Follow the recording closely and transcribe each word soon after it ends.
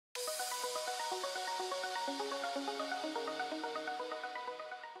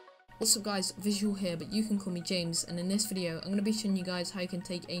What's up guys, Visual here, but you can call me James, and in this video I'm going to be showing you guys how you can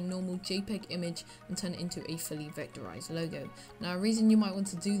take a normal JPEG image and turn it into a fully vectorized logo. Now a reason you might want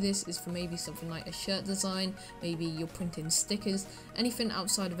to do this is for maybe something like a shirt design, maybe you're printing stickers, anything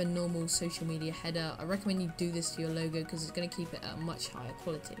outside of a normal social media header. I recommend you do this to your logo because it's going to keep it at a much higher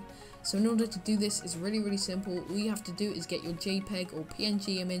quality. So in order to do this, it's really simple. All you have to do is get your JPEG or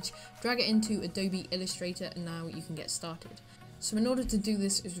PNG image, drag it into Adobe Illustrator, and now you can get started. So in order to do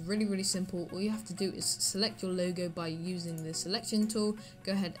this, it's really simple. All you have to do is select your logo by using the selection tool.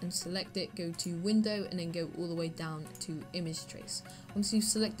 Go ahead and select it, go to window, and then go all the way down to image trace. Once you've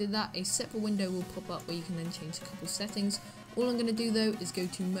selected that, a separate window will pop up where you can then change a couple settings. All I'm going to do though is go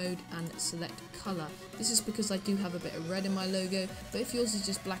to mode and select color. This is because I do have a bit of red in my logo, but if yours is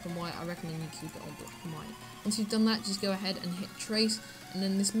just black and white, I recommend you keep it on black and white. Once you've done that, just go ahead and hit trace, and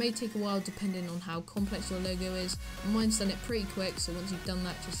then this may take a while depending on how complex your logo is. Mine's done it pretty quick, so once you've done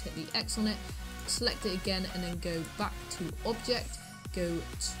that, just hit the X on it, select it again, and then go back to object, go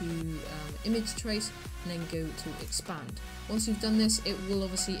to image trace, and then go to expand. Once you've done this, it will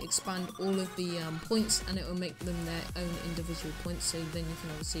obviously expand all of the points, and it will make them their own individual points, so then you can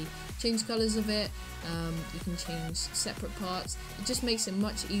obviously change colors of it, you can change separate parts. It just makes it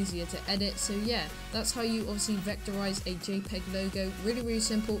much easier to edit. So yeah, that's how you obviously vectorize a JPEG logo. Really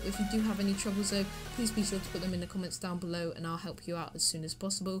simple. If you do have any troubles though, please be sure to put them in the comments down below and I'll help you out as soon as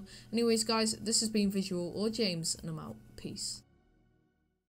possible. Anyways guys, this has been Visual or James, and I'm out. Peace.